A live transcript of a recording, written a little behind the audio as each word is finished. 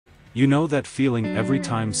You know that feeling every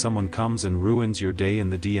time someone comes and ruins your day in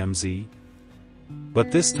the DMZ?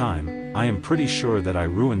 But this time, I am pretty sure that I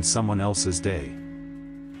ruined someone else's day.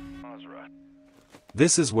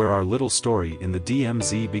 This is where our little story in the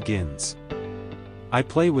DMZ begins. I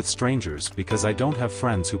play with strangers because I don't have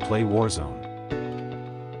friends who play Warzone.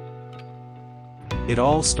 It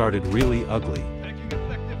all started really ugly.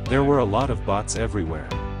 There were a lot of bots everywhere.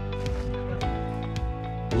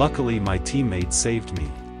 Luckily my teammate saved me.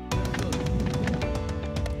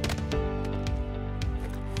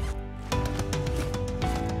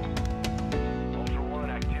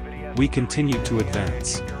 We continued to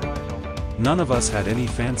advance. None of us had any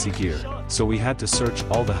fancy gear, so we had to search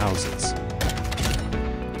all the houses.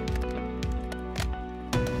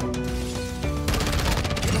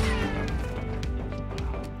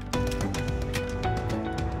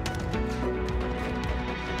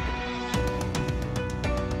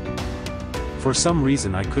 For some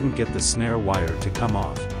reason I couldn't get the snare wire to come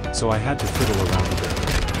off, so I had to fiddle around a bit.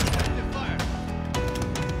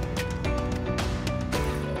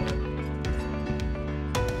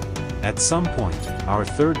 At some point, our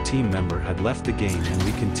third team member had left the game and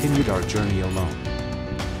we continued our journey alone.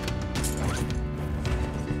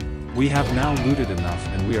 We have now looted enough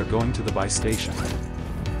and we are going to the buy station.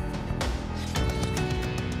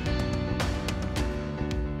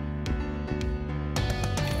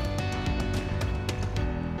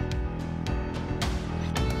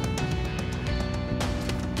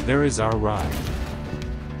 There is our ride.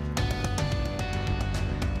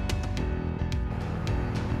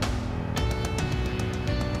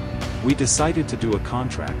 We decided to do a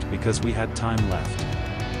contract because we had time left.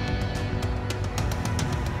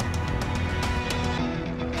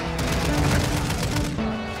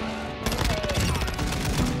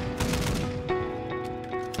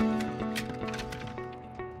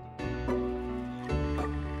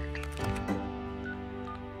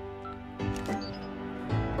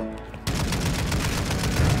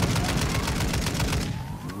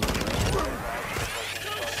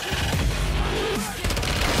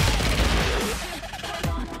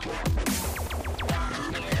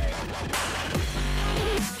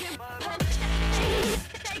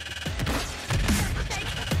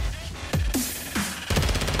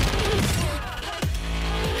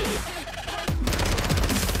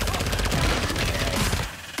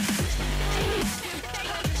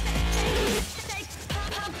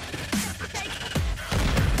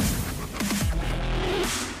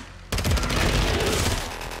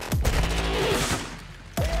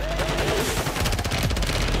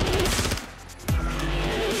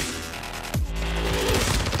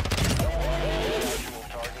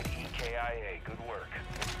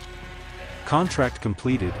 Contract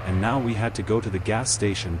completed, and now we had to go to the gas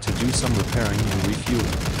station to do some repairing and refueling.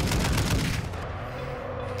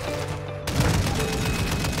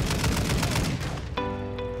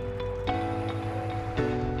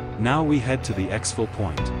 Now we head to the exfil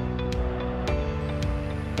point.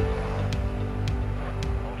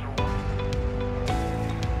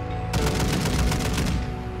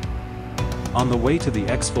 On the way to the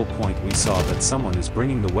exfil point we saw that someone is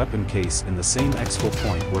bringing the weapon case in the same exfil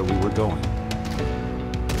point where we were going.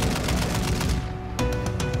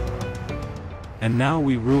 And now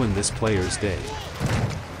we ruin this player's day.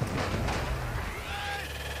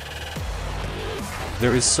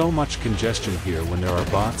 There is so much congestion here when there are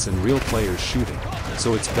bots and real players shooting,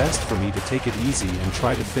 so it's best for me to take it easy and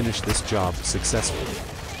try to finish this job successfully.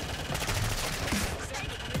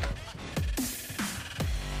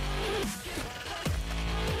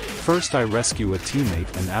 First I rescue a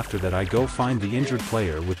teammate and after that I go find the injured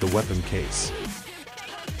player with the weapon case.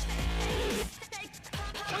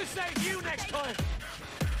 We'll save you next time.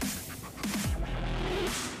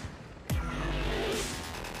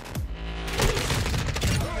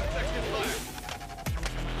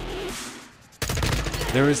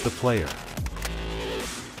 There is the player.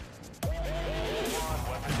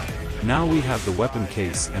 Now we have the weapon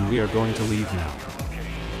case and we are going to leave now.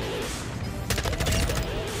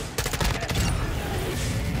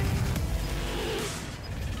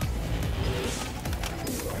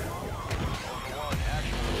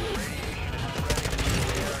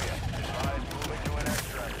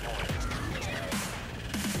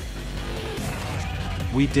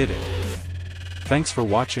 We did it. Thanks for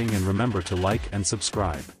watching and remember to like and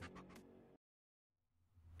subscribe.